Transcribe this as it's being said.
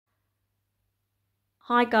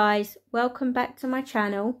Hi guys, welcome back to my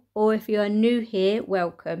channel, or if you are new here,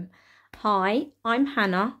 welcome. Hi, I'm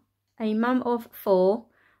Hannah, a mum of 4,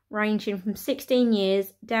 ranging from 16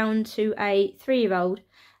 years down to a 3-year-old,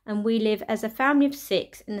 and we live as a family of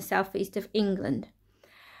 6 in the southeast of England.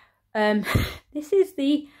 This is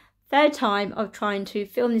the 3rd time of trying to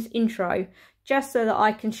film this intro, just so that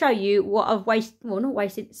I can show you what I've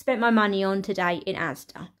spent my money on today in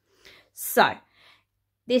Asda. So,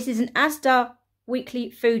 this is an Asda weekly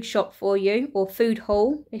food shop for you, or food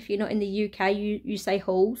haul. If you're not in the UK, you say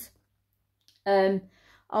hauls.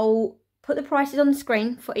 I'll put the prices on the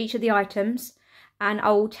screen for each of the items, and I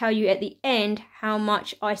will tell you at the end how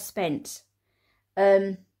much I spent.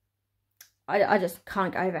 I just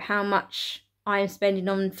can't go over how much I am spending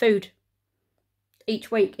on food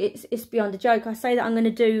each week. It's beyond a joke. I say that I'm going to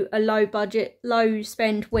do a low budget, low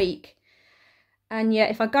spend week, and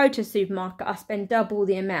yet if I go to a supermarket I spend double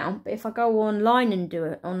the amount. But if I go online and do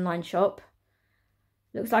an online shop,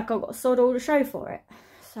 looks like I've got sod all to show for it.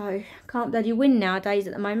 So can't bloody win nowadays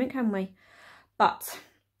at the moment, can we? But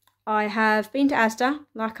I have been to Asda,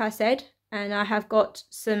 like I said, and I have got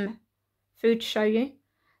some food to show you.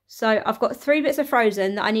 So I've got 3 bits of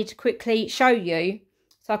frozen that I need to quickly show you,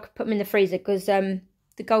 so I could put them in the freezer, because the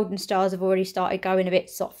golden stars have already started going a bit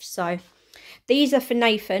soft. So these are for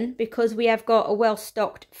Nathan, because we have got a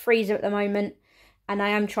well-stocked freezer at the moment, and I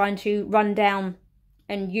am trying to run down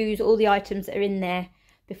and use all the items that are in there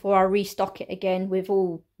before I restock it again with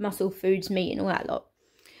all muscle foods, meat and all that lot.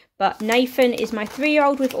 But Nathan is my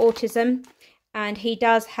 3-year-old with autism, and he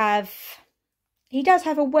does have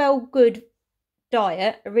a good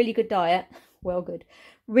diet, a really good diet,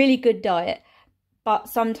 really good diet, but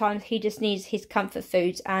sometimes he just needs his comfort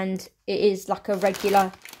foods, and it is like a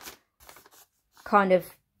regular kind of,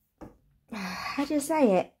 how do you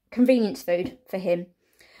say it, convenience food for him.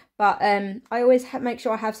 But I always make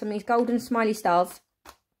sure I have some of these golden smiley stars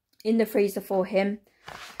in the freezer for him,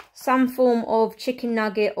 some form of chicken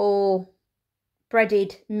nugget or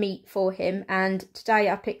breaded meat for him, and today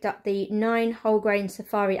I picked up the 9 whole grain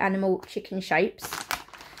safari animal chicken shapes,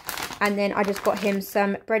 and then I just got him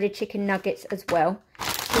some breaded chicken nuggets as well.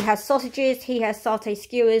 He has sausages, he has satay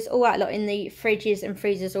skewers, all that lot in the fridges and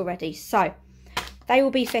freezers already, so they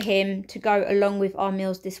will be for him to go along with our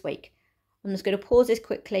meals this week. I'm just going to pause this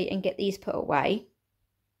quickly and get these put away.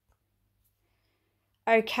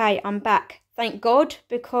 Okay, I'm back, thank God,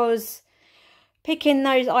 because picking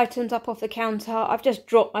those items up off the counter, I've just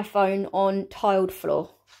dropped my phone on tiled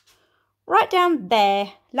floor. Right down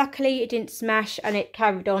there. Luckily it didn't smash and it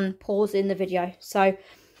carried on pausing the video. So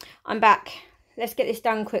I'm back. Let's get this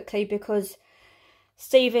done quickly, because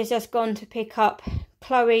Steve has just gone to pick up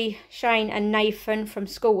Chloe, Shane and Nathan from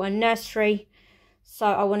school and nursery. So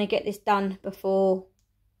I want to get this done before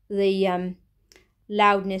the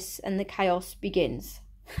loudness and the chaos begins.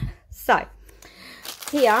 So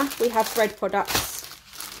here we have bread products.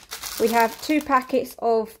 We have 2 packets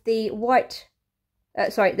of the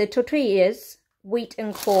the tortillas, wheat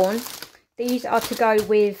and corn. These are to go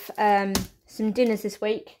with some dinners this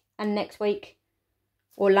week and next week,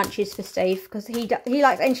 or lunches for Steve, because he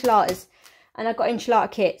likes enchiladas, and I've got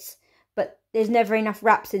enchilada kits, but there's never enough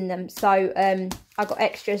wraps in them, so I got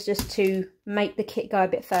extras just to make the kit go a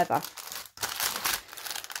bit further.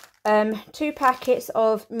 2 packets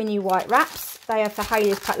of mini white wraps. They are for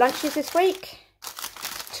Hayley's packed lunches this week.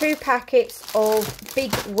 2 packets of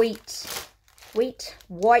big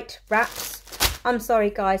white wraps. I'm sorry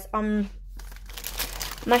guys,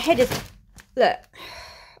 my head is, look,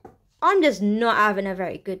 I'm just not having a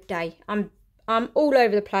very good day. I'm all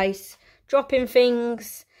over the place, dropping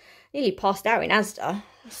things, nearly passed out in Asda.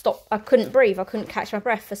 I couldn't breathe, I couldn't catch my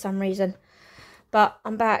breath for some reason. But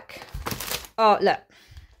I'm back. Oh look,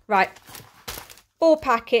 right, 4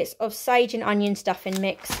 packets of sage and onion stuffing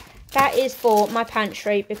mix. That is for my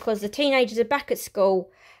pantry, because the teenagers are back at school,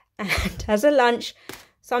 and as a lunch,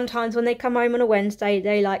 sometimes when they come home on a Wednesday,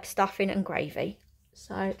 they like stuffing and gravy.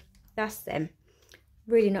 So that's them.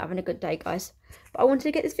 Really not having a good day, guys. But I wanted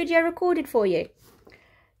to get this video recorded for you.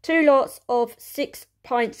 2 lots of 6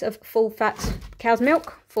 pints of full fat cow's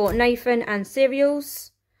milk for Nathan and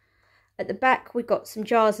cereals. At the back we've got some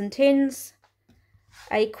jars and tins.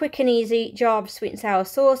 A quick and easy jar of sweet and sour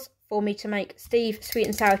sauce for me to make Steve sweet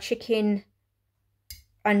and sour chicken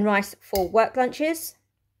and rice for work lunches.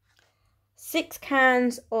 6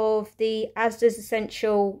 cans of the Asda's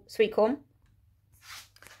Essential sweet corn.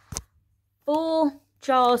 4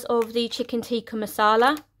 jars of the chicken tikka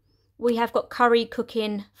masala. We have got curry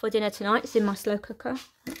cooking for dinner tonight. It's in my slow cooker.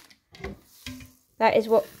 That is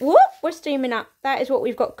what, we're steaming up. That is what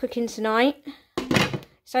we've got cooking tonight.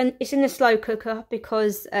 So it's in the slow cooker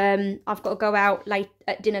because I've got to go out late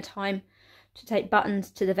at dinner time to take Buttons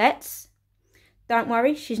to the vets. Don't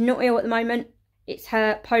worry, she's not ill at the moment. It's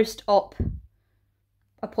her post-op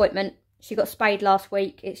appointment. She got spayed last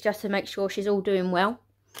week. It's just to make sure she's all doing well.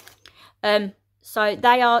 So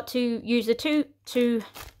they are to use to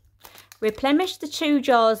replenish the 2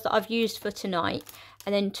 jars that I've used for tonight,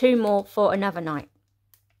 and then 2 more for another night.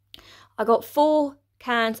 I got 4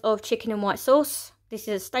 cans of chicken and white sauce. This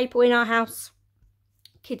is a staple in our house.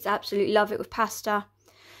 Kids absolutely love it with pasta.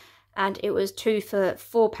 And it was 2 for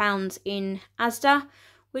 £4 in Asda,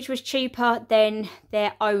 which was cheaper than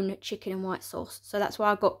their own chicken and white sauce. So that's why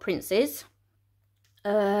I got Prince's.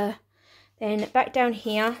 Then back down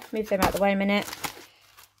here, move them out of the way a minute.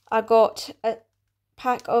 I got a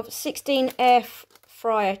pack of 16 air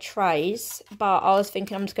fryer trays, but I was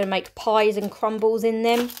thinking I'm just going to make pies and crumbles in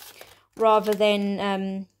them rather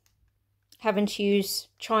than having to use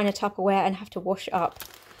China Tupperware and have to wash it up.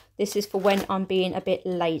 This is for when I'm being a bit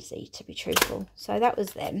lazy, to be truthful. So that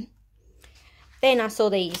was them. Then I saw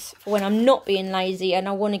these for when I'm not being lazy and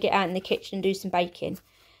I want to get out in the kitchen and do some baking.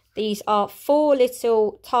 These are 4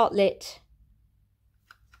 little tartlet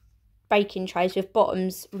baking trays with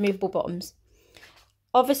bottoms, removable bottoms.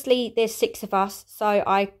 Obviously, there's 6 of us, so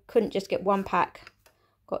I couldn't just get 1 pack.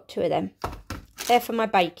 Got 2 of them. They're for my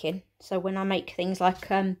baking. So when I make things like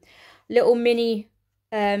little mini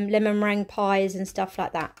lemon meringue pies and stuff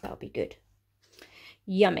like that, that'll be good.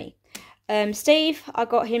 Yummy. Steve, I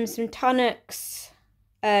got him some Tunnocks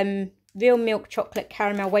real milk chocolate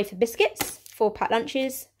caramel wafer biscuits, 4-pack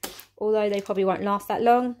lunches, although they probably won't last that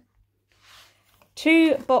long.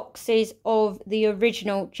 2 boxes of the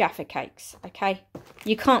original Jaffa cakes, okay?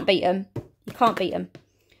 You can't beat them. You can't beat them.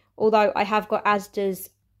 Although I have got Asda's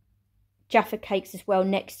Jaffa cakes as well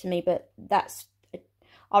next to me, but that's...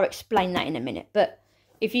 I'll explain that in a minute. But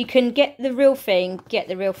if you can get the real thing, get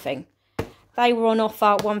the real thing. They were on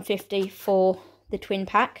offer £1.50 for the twin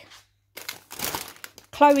pack.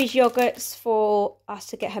 Chloe's yogurts for us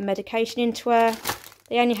to get her medication into her.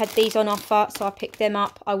 They only had these on offer, so I picked them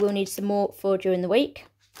up. I will need some more for during the week.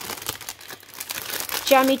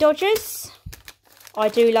 Jammy Dodgers. I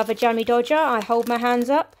do love a Jammy Dodger. I hold my hands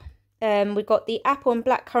up. We've got the apple and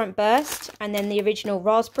blackcurrant burst and then the original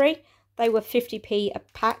raspberry. They were 50p a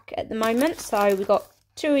pack at the moment, so we got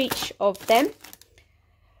 2 each of them.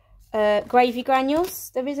 Gravy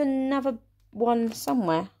granules. There is another one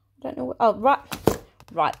somewhere. I don't know. Oh,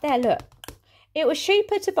 right there, look. It was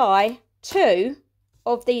cheaper to buy 2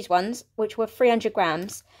 of these ones, which were 300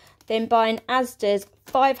 grams, than buying Asda's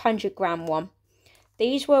 500 gram one.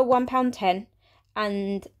 These were £1.10,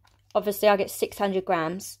 and obviously I get 600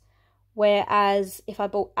 grams. Whereas if I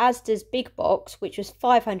bought Asda's big box, which was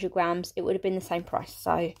 500 grams, it would have been the same price.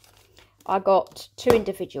 So I got 2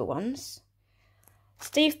 individual ones.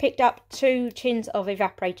 Steve picked up 2 tins of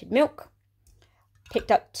evaporated milk.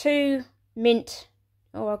 Picked up 2 mint.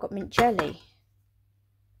 Oh, I got mint jelly.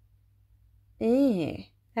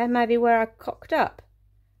 That may be where I cocked up.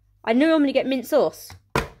 I normally get mint sauce,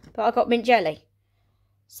 but I got mint jelly.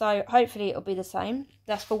 So hopefully it'll be the same.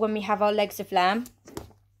 That's for when we have our legs of lamb.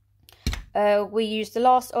 We used the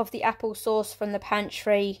last of the apple sauce from the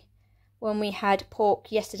pantry when we had pork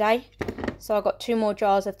yesterday. So I got 2 more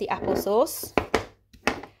jars of the apple sauce.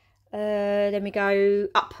 Then we go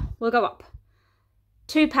up. We'll go up.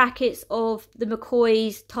 2 packets of the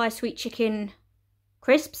McCoy's Thai sweet chicken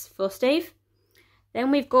crisps for Steve.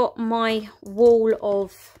 Then we've got my wall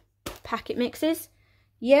of packet mixes.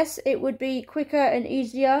 Yes, it would be quicker and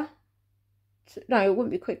easier. No, it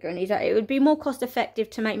wouldn't be quicker and easier. It would be more cost effective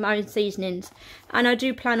to make my own seasonings. And I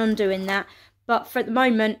do plan on doing that. But for the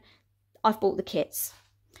moment, I've bought the kits.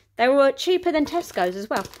 They were cheaper than Tesco's as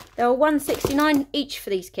well. They were £1.69 each for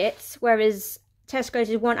these kits, whereas Tesco's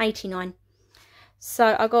is £1.89.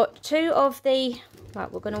 So I got 2 of the... Right,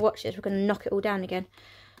 we're going to watch this. We're going to knock it all down again.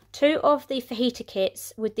 2 of the fajita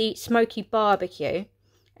kits with the smoky barbecue.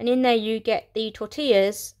 And in there you get the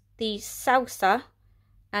tortillas, the salsa,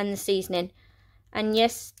 and the seasoning. And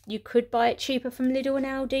yes, you could buy it cheaper from Lidl and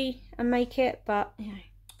Aldi and make it, but you know,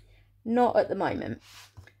 not at the moment.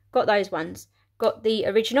 Got those ones. Got the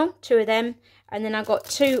original, 2 of them. And then I got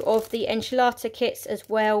 2 of the enchilada kits as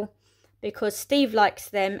well, because Steve likes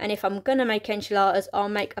them. And if I'm going to make enchiladas, I'll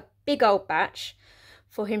make a big old batch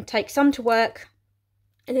for him to take some to work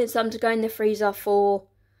and then some to go in the freezer for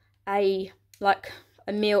a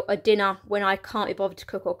meal, a dinner when I can't be bothered to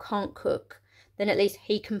cook or can't cook. Then at least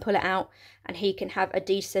he can pull it out and he can have a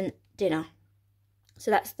decent dinner. So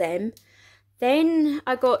that's them. Then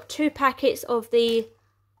I got 2 packets of the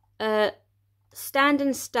Stand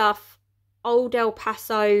and Stuff Old El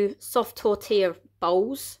Paso soft tortilla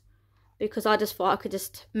bowls, because I just thought I could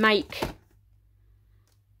just make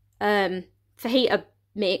fajita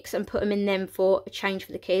mix and put them in them for a change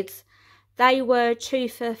for the kids. They were 2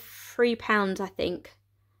 for £3, I think.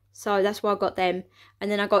 So that's why I got them.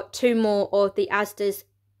 And then I got 2 more of the Asda's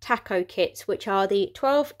taco kits, which are the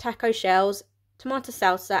 12 taco shells, tomato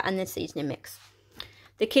salsa, and the seasoning mix.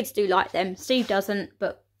 The kids do like them. Steve doesn't,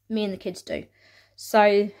 but me and the kids do.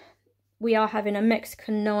 So we are having a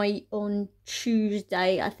Mexican night on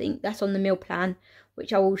Tuesday. I think that's on the meal plan,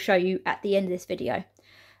 which I will show you at the end of this video.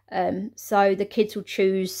 So the kids will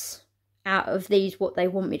choose out of these what they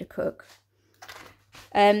want me to cook.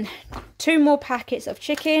 2 more packets of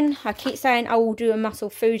chicken. I keep saying I will do a Muscle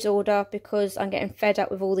Foods order because I'm getting fed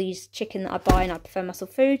up with all these chicken that I buy, and I prefer Muscle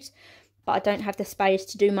Foods, but I don't have the space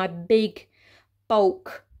to do my big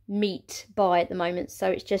bulk meat buy at the moment, so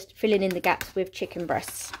it's just filling in the gaps with chicken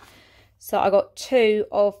breasts. So I got 2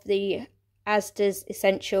 of the Asda's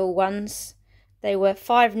essential ones. They were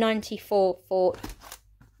 $5.94 for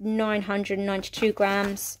 992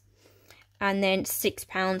 grams, and then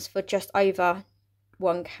 £6 for just over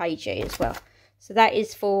 1 kg as well. So that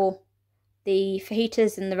is for the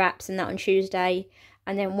fajitas and the wraps and that on Tuesday,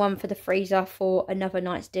 and then 1 for the freezer for another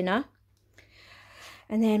night's dinner.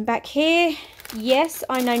 And then back here, yes,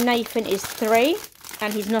 I know Nathan is 3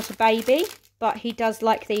 and he's not a baby, but he does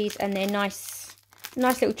like these, and they're nice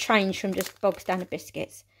little change from just bog standard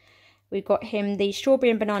biscuits. We've got him the strawberry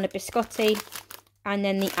and banana biscotti, and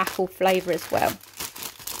then the apple flavour as well.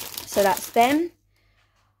 So that's them.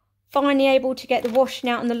 Finally able to get the washing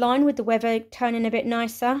out on the line with the weather turning a bit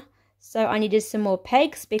nicer. So I needed some more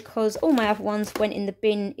pegs because all my other ones went in the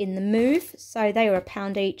bin in the move. So they were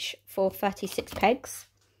 £1 each for 36 pegs.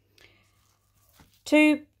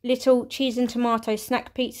 2 little cheese and tomato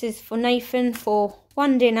snack pizzas for Nathan for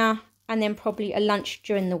 1 dinner and then probably a lunch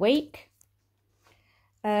during the week.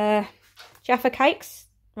 Jaffa cakes,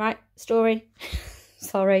 right, story,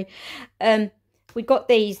 sorry. We got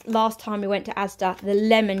these last time we went to Asda, the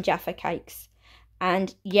lemon Jaffa cakes.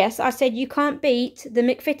 And yes, I said you can't beat the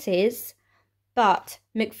McVitie's, but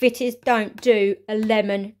McVitie's don't do a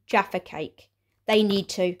lemon Jaffa cake. They need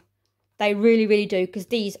to. They really, really do, because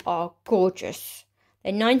these are gorgeous.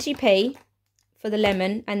 They're 90p for the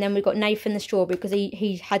lemon, and then we've got Nathan the strawberry, because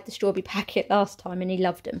he had the strawberry packet last time and he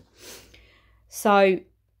loved them. So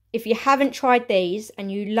if you haven't tried these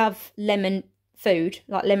and you love lemon food,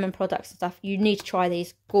 like lemon products and stuff, you need to try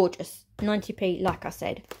these. Gorgeous. 90p, like I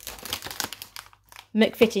said.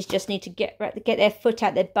 McVitie's just need to get their foot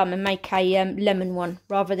out their bum and make a lemon one,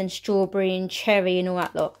 rather than strawberry and cherry and all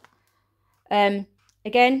that lot.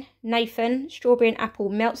 Again, Nathan, strawberry and apple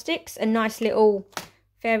melt sticks, a nice little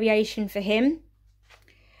variation for him.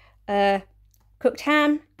 Cooked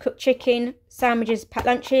ham, cooked chicken, sandwiches, packed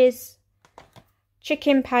lunches.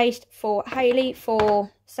 Chicken paste for Hayley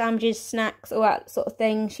for sandwiches, snacks, all that sort of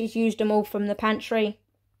thing. She's used them all from the pantry.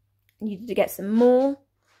 Needed to get some more.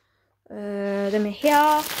 Then we're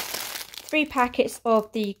here. 3 packets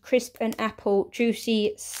of the crisp and apple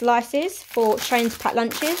juicy slices for Shane's packed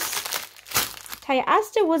lunches. Tell you,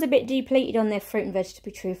 Asda was a bit depleted on their fruit and veg, to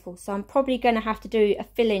be truthful, so I'm probably going to have to do a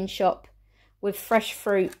fill-in shop with fresh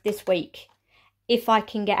fruit this week if I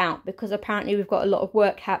can get out, because apparently we've got a lot of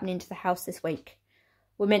work happening to the house this week.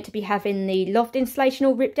 We're meant to be having the loft insulation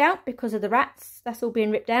all ripped out because of the rats. That's all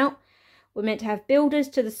being ripped out. We're meant to have builders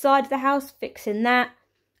to the side of the house fixing that.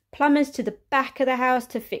 Plumbers to the back of the house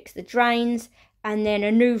to fix the drains. And then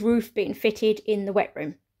a new roof being fitted in the wet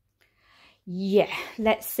room. Yeah,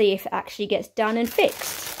 let's see if it actually gets done and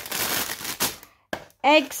fixed.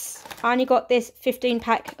 Eggs. I only got this 15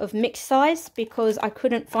 pack of mixed size because I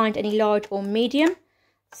couldn't find any large or medium.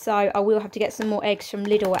 So I will have to get some more eggs from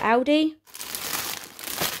Lidl or Aldi.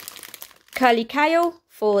 Curly kale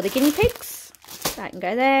for the guinea pigs. That can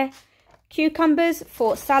go there. Cucumbers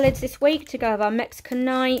for salads this week to go with our Mexican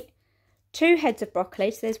night. 2 heads of broccoli.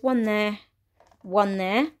 So there's 1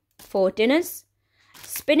 there for dinners.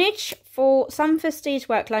 Spinach for some for Steve's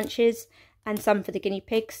work lunches and some for the guinea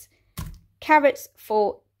pigs. Carrots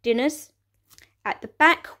for dinners. At the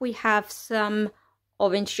back we have some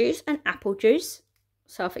orange juice and apple juice.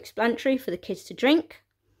 Self-explanatory for the kids to drink.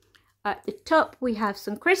 At the top we have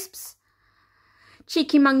some crisps.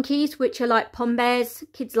 Cheeky monkeys, which are like pom bears.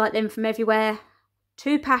 Kids like them from everywhere.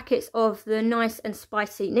 2 packets of the nice and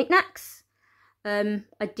spicy knickknacks. I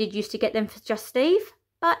did used to get them for just Steve,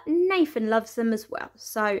 but Nathan loves them as well,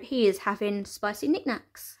 so he is having spicy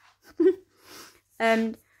knickknacks.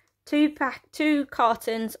 2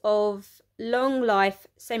 cartons of long life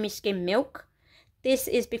semi-skim milk. This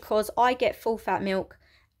is because I get full fat milk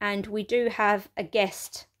and we do have a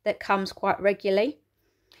guest that comes quite regularly.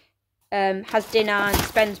 Has dinner and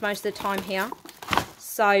spends most of the time here.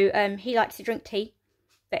 So he likes to drink tea,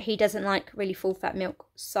 but he doesn't like really full fat milk.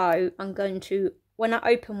 So I'm going to, when I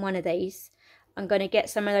open one of these, I'm going to get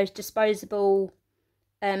some of those disposable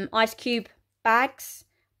ice cube bags,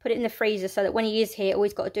 put it in the freezer so that when he is here, all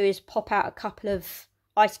he's got to do is pop out a couple of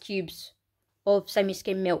ice cubes of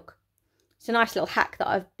semi-skim milk. It's a nice little hack that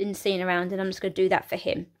I've been seeing around, and I'm just going to do that for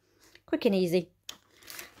him. Quick and easy.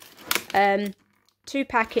 2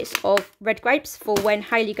 packets of red grapes for when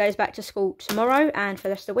Hayley goes back to school tomorrow and for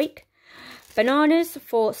the rest of the week. Bananas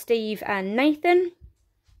for Steve and Nathan.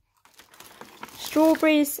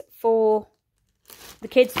 Strawberries for the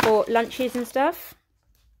kids for lunches and stuff.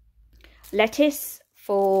 Lettuce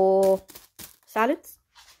for salads.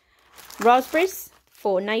 Raspberries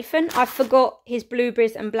for Nathan. I forgot his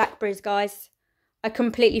blueberries and blackberries, guys. I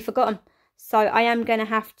completely forgot them. So I am going to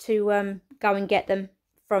have to go and get them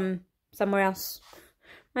from somewhere else.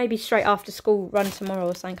 Maybe straight after school run tomorrow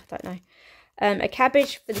or something. I don't know. A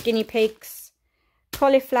cabbage for the guinea pigs.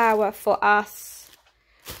 Cauliflower for us.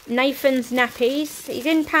 Nathan's nappies. He's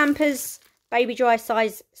in Pampers Baby Dry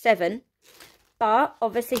size 7. But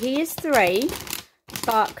obviously he is 3.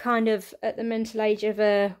 But kind of at the mental age of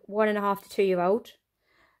a 1.5 to 2 year old.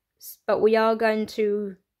 But we are going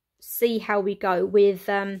to see how we go with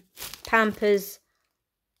Pampers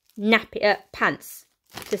nappy pants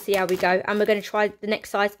to see how we go. And we're going to try the next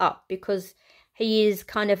size up because he is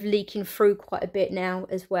kind of leaking through quite a bit now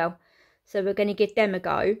as well. So we're going to give them a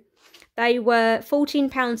go. They were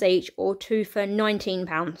 £14 each or 2 for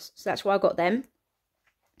 £19. So that's why I got them.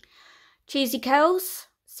 Cheesy Curls,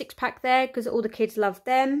 6-pack there because all the kids love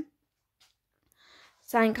them.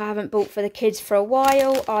 Something I haven't bought for the kids for a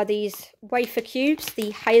while are these wafer cubes,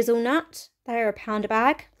 the hazelnut. They're £1 a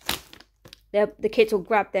bag. The kids will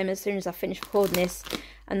grab them as soon as I finish recording this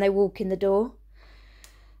and they walk in the door.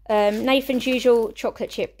 Nathan's usual chocolate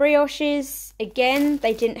chip brioches. Again,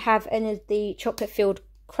 they didn't have any of the chocolate filled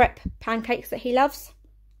crepe pancakes that he loves.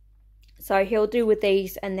 So he'll do with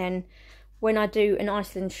these, and then when I do an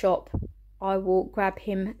Iceland shop, I will grab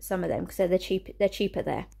him some of them because they're cheaper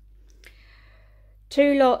there.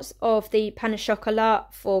 2 lots of the pain au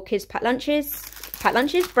chocolat for kids' packed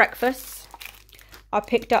lunches, breakfasts. I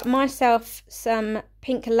picked up myself some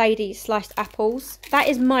Pink Lady sliced apples. That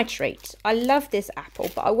is my treat. I love this apple,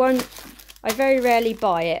 but I very rarely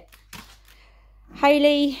buy it.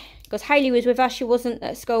 Hayley, because Hayley was with us, she wasn't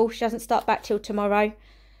at school. She doesn't start back till tomorrow.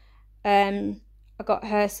 I got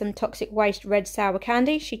her some Toxic Waste red sour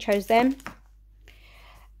candy. She chose them.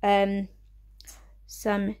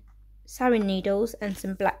 Some sewing needles and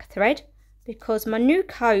some black thread, because my new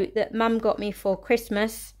coat that Mum got me for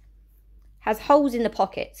Christmas has holes in the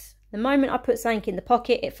pockets. The moment I put something in the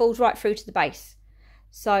pocket, it falls right through to the base.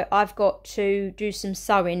 So I've got to do some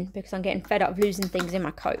sewing because I'm getting fed up of losing things in my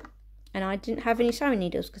coat. And I didn't have any sewing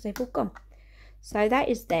needles because they've all gone. So that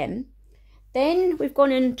is them. Then we've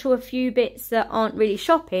gone into a few bits that aren't really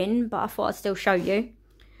shopping, but I thought I'd still show you.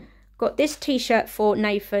 Got this t-shirt for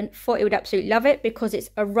Nathan. Thought he would absolutely love it because it's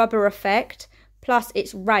a rubber effect. Plus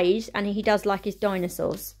it's raised and he does like his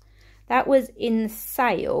dinosaurs. That was in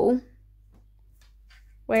sale.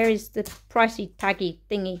 Where is the pricey taggy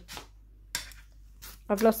thingy?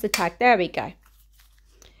 I've lost the tag. There we go.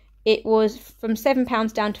 It was from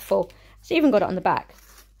 £7 down to 4. It's even got it on the back.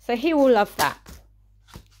 So he will love that.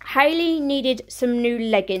 Hayley needed some new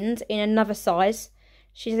leggings in another size.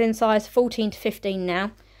 She's in size 14 to 15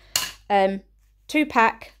 now.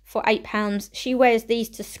 2-pack for £8. She wears these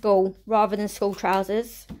to school rather than school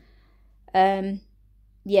trousers.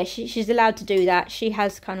 Yeah, she's allowed to do that. She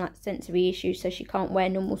has kind of like sensory issues, so she can't wear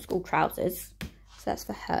normal school trousers. So that's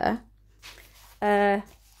for her.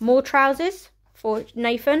 More trousers for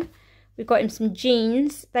Nathan. We've got him some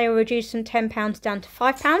jeans. They were reduced from £10 down to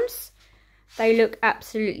 £5. They look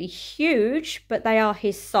absolutely huge, but they are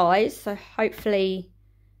his size, so hopefully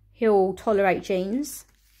he'll tolerate jeans.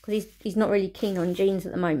 Because he's not really keen on jeans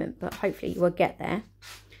at the moment, but hopefully we'll get there.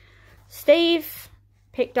 Steve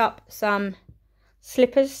picked up some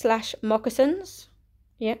slippers / moccasins.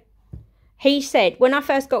 Yeah. He said, when I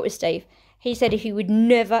first got with Steve, he said he would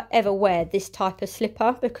never ever wear this type of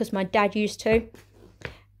slipper because my dad used to.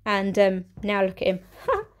 And now look at him.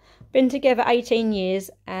 Been together 18 years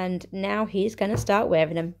and now he's going to start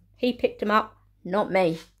wearing them. He picked them up, not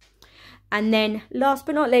me. And then last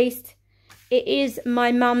but not least, it is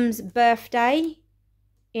my mum's birthday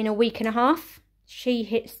in a week and a half. She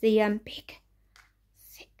hits the big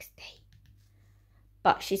 60.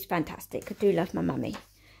 But she's fantastic. I do love my mummy.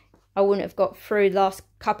 I wouldn't have got through the last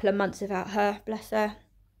couple of months without her, bless her.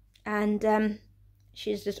 and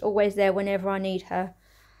she's just always there whenever I need her.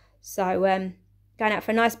 So going out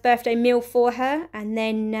for a nice birthday meal for her, and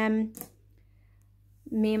then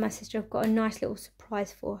me and my sister have got a nice little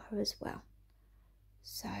surprise for her as well.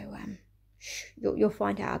 So you'll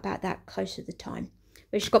find out about that closer to the time.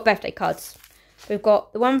 But she's got birthday cards. We've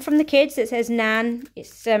got the one from the kids that says Nan.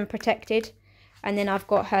 It's protected. And then I've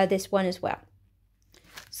got her this one as well.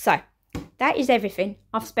 So that is everything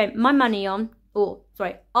I've spent my money on, or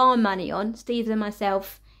sorry, our money on, Steve and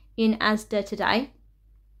myself, in Asda today.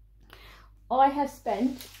 I have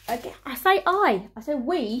spent, I say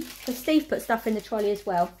we, because Steve put stuff in the trolley as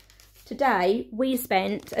well. Today we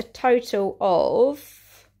spent a total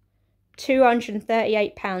of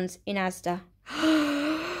 £238 in Asda.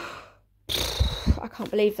 I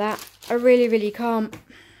can't believe that. I really, really can't.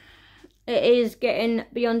 It is getting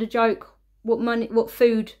beyond a joke what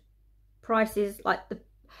food prices, like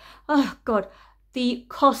oh God, the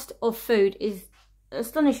cost of food is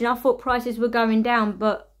astonishing. I thought prices were going down,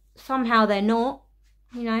 but somehow they're not,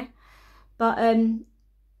 you know. But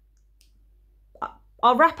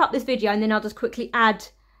I'll wrap up this video and then I'll just quickly add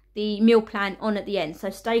the meal plan on at the end. So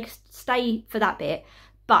stay for that bit.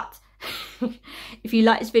 But if you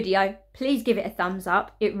like this video, please give it a thumbs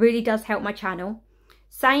up. It really does help my channel.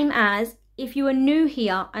 Same as if you are new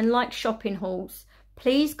here and like shopping hauls,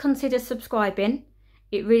 please consider subscribing.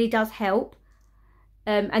 It really does help.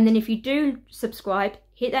 And then if you do subscribe,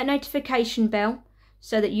 hit that notification bell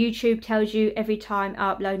so that YouTube tells you every time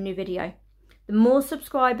I upload a new video. The more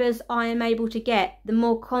subscribers I am able to get, the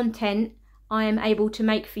more content I am able to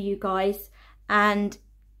make for you guys, and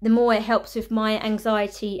the more it helps with my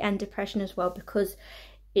anxiety and depression as well, because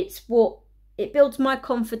it builds my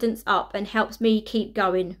confidence up and helps me keep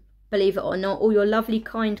going, believe it or not. All your lovely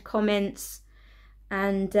kind comments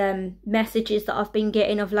and messages that I've been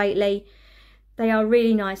getting of lately, they are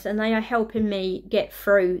really nice and they are helping me get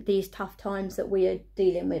through these tough times that we are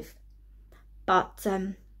dealing with. But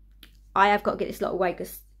I have got to get this lot away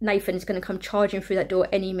because Nathan is going to come charging through that door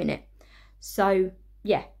any minute. So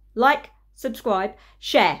yeah, like, subscribe,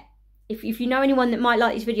 share. If you know anyone that might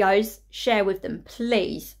like these videos, share with them.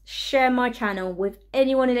 Please share my channel with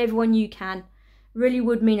anyone and everyone you can. Really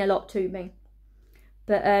would mean a lot to me.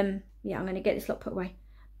 But yeah, I'm going to get this lot put away.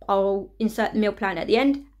 I'll insert the meal plan at the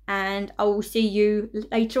end, and I will see you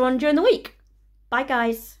later on during the week. Bye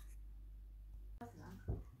guys.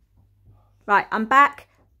 Right, I'm back.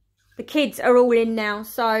 The kids are all in now,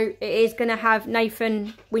 so it is going to have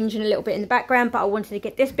Nathan whinging a little bit in the background, but I wanted to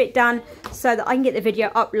get this bit done so that I can get the video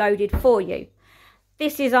uploaded for you.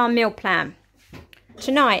 This is our meal plan.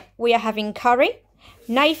 Tonight we are having curry.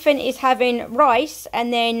 Nathan is having rice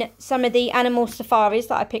and then some of the animal safaris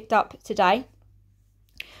that I picked up today.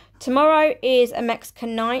 Tomorrow is a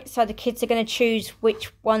Mexican night, so the kids are going to choose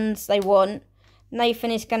which ones they want. Nathan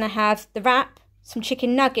is going to have the wrap, some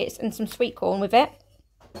chicken nuggets and some sweet corn with it.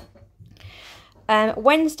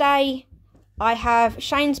 Wednesday, I have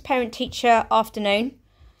Shane's parent-teacher afternoon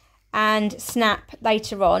and Snap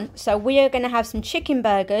later on. So we are going to have some chicken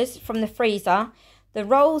burgers from the freezer. The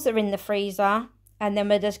rolls are in the freezer. And then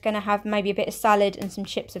we're just going to have maybe a bit of salad and some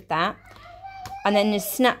chips of that. And then there's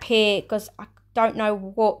Snap here because I don't know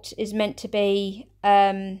what is meant to be...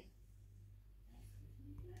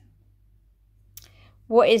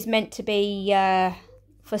 what is meant to be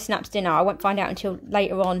for Snap's dinner. I won't find out until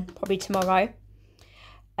later on, probably tomorrow.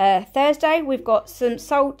 Thursday, we've got some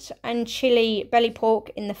salt and chilli belly pork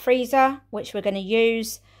in the freezer, which we're going to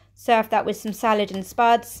use. Serve that with some salad and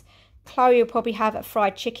spuds. Chloe will probably have a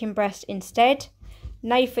fried chicken breast instead.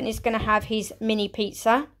 Nathan is going to have his mini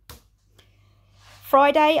pizza.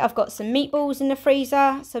 Friday, I've got some meatballs in the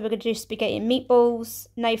freezer, so we're going to do spaghetti and meatballs.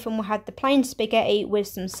 Nathan will have the plain spaghetti with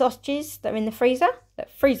some sausages that are in the freezer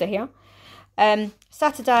here.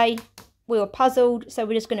 Saturday, we were puzzled, so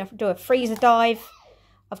we're just going to do a freezer dive.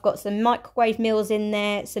 I've got some microwave meals in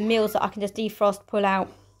there, some meals that I can just defrost, pull out,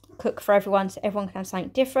 cook for everyone, so everyone can have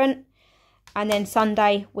something different. And then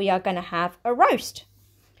Sunday, we are going to have a roast.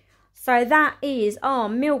 So that is our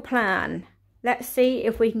meal plan. Let's see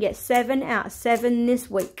if we can get 7 out of 7 this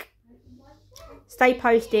week. Stay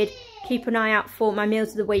posted. Keep an eye out for my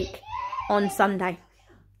meals of the week on Sunday.